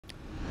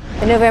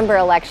The November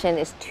election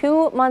is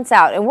 2 months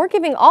out, and we're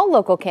giving all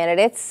local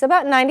candidates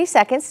about 90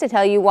 seconds to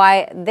tell you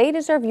why they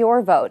deserve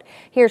your vote.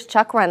 Here's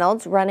Chuck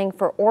Reynolds running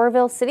for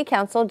Oroville City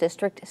Council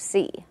District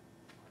C.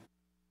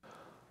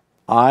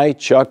 I,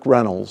 Chuck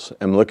Reynolds,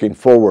 am looking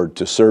forward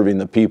to serving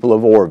the people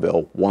of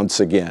Oroville once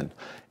again.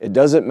 It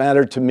doesn't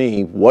matter to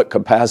me what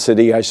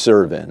capacity I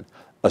serve in.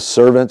 A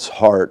servant's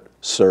heart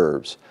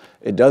serves.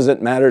 It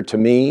doesn't matter to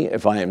me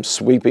if I am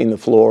sweeping the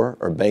floor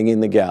or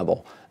banging the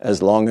gavel,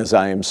 as long as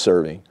I am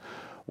serving.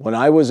 When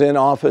I was in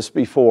office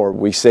before,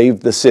 we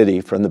saved the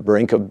city from the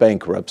brink of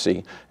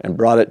bankruptcy and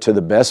brought it to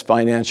the best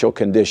financial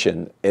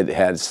condition it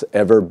has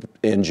ever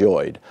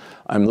enjoyed.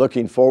 I'm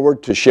looking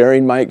forward to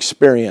sharing my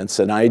experience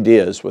and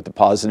ideas with a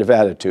positive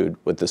attitude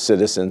with the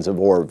citizens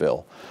of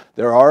Oroville.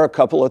 There are a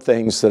couple of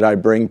things that I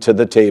bring to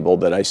the table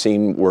that I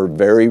seen were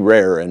very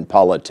rare in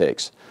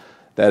politics.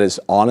 That is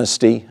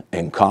honesty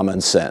and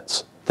common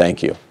sense.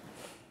 Thank you.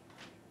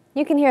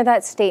 You can hear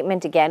that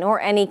statement again,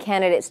 or any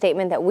candidate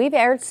statement that we've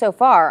aired so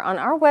far, on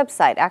our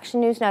website,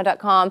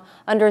 actionnewsnow.com,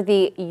 under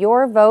the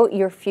Your Vote,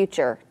 Your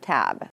Future tab.